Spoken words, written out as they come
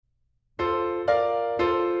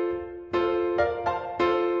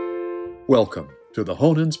Welcome to the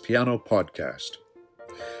Honens Piano Podcast.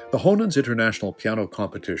 The Honens International Piano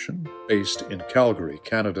Competition, based in Calgary,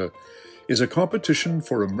 Canada, is a competition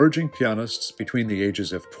for emerging pianists between the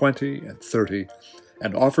ages of 20 and 30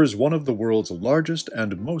 and offers one of the world's largest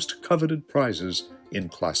and most coveted prizes in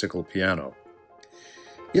classical piano.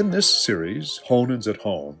 In this series, Honens at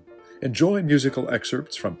Home, enjoy musical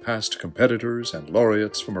excerpts from past competitors and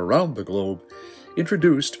laureates from around the globe,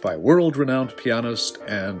 introduced by world-renowned pianist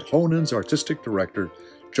and Honens artistic director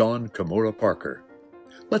John Kimura Parker.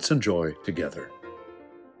 Let's enjoy together.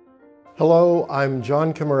 Hello, I'm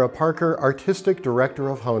John Kimura Parker, artistic director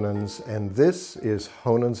of Honens, and this is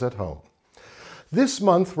Honens at Home. This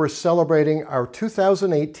month we're celebrating our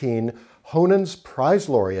 2018 Honens Prize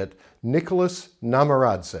Laureate, Nicholas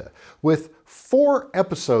Namaradze, with 4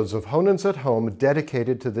 episodes of Honens at Home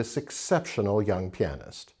dedicated to this exceptional young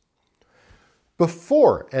pianist.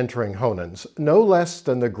 Before entering Honens, no less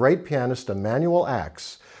than the great pianist Emanuel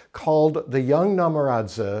Ax called the young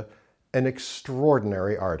Namaradze an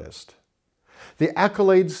extraordinary artist. The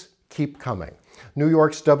accolades keep coming. New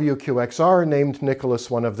York's WQXR named Nicholas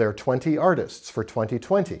one of their 20 artists for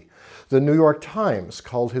 2020. The New York Times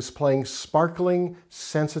called his playing sparkling,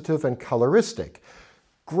 sensitive, and coloristic.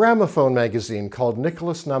 Gramophone magazine called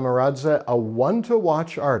Nicholas Namaradze a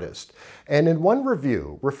one-to-watch artist, and in one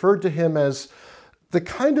review referred to him as the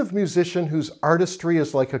kind of musician whose artistry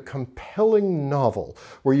is like a compelling novel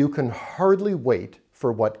where you can hardly wait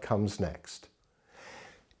for what comes next.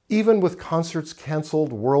 Even with concerts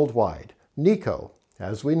canceled worldwide, Nico,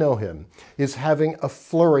 as we know him, is having a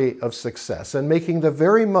flurry of success and making the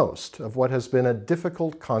very most of what has been a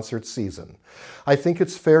difficult concert season. I think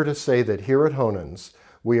it's fair to say that here at Honens,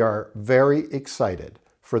 we are very excited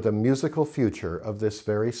for the musical future of this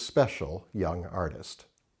very special young artist.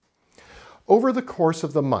 Over the course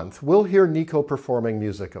of the month, we'll hear Nico performing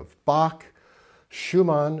music of Bach,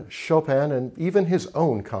 Schumann, Chopin, and even his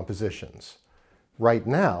own compositions. Right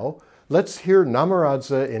now, let's hear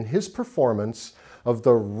Namaradze in his performance of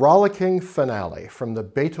the rollicking finale from the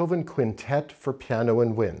Beethoven Quintet for Piano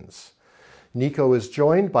and Winds. Nico is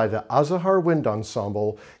joined by the Azahar Wind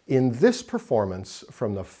Ensemble in this performance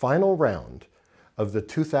from the final round of the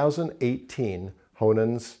 2018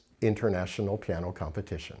 Honens International Piano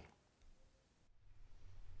Competition.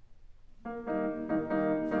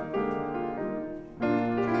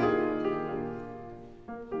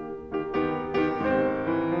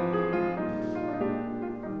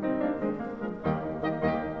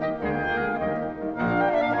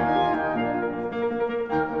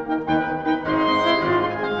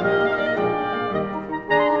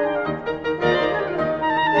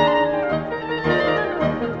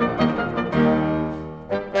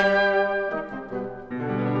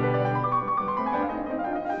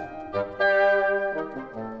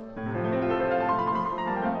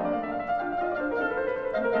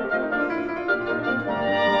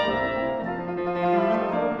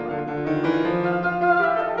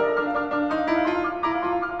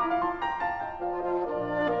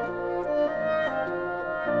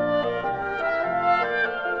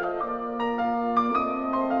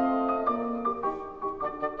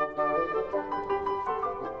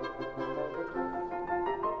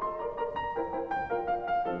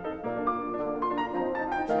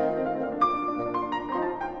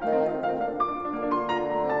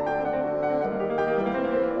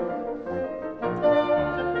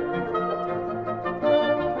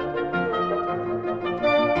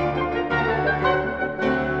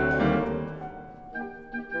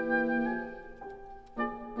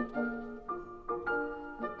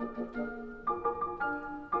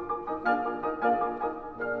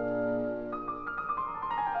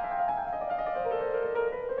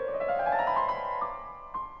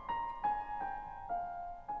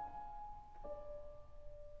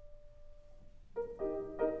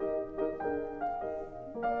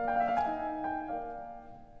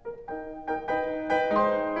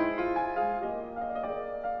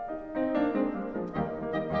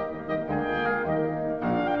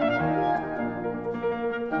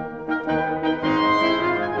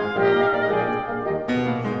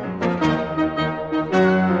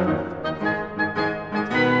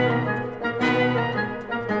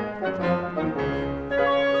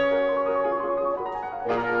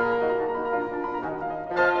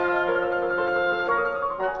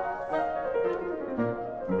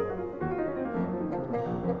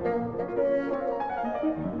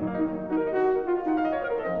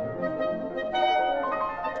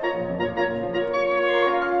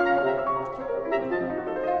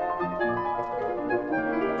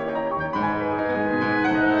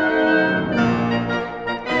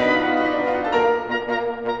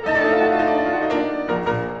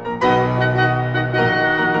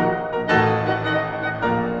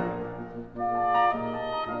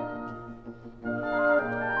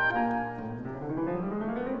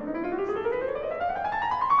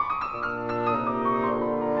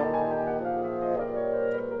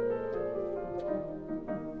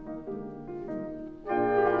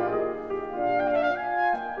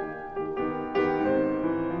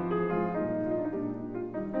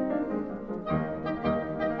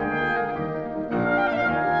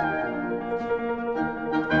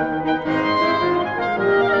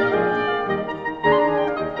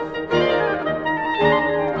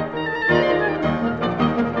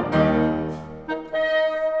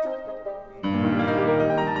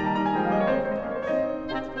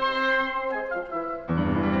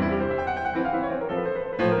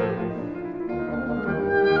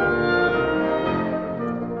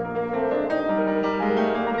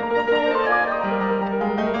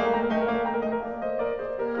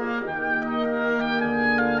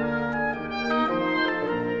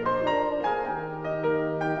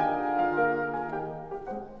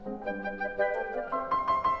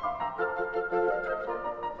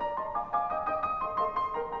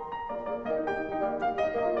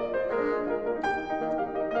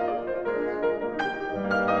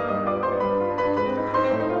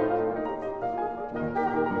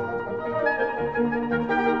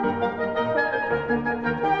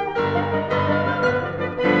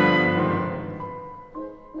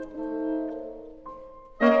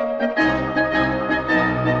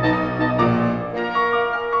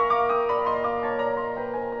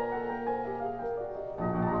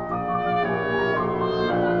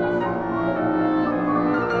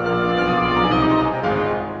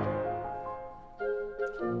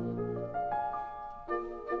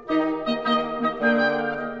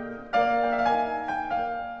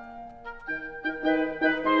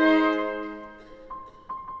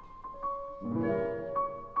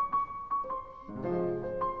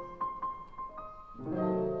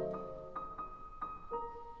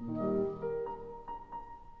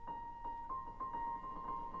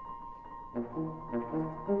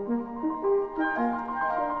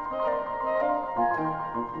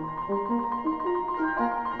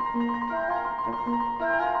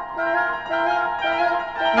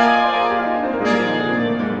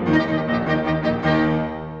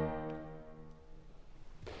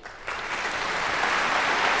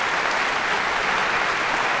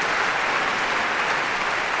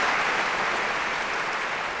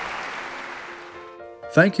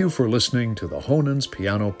 Thank you for listening to the Honens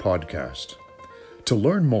Piano Podcast. To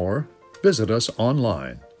learn more, visit us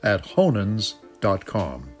online at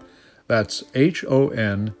honens.com. That's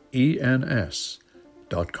HONENS.com.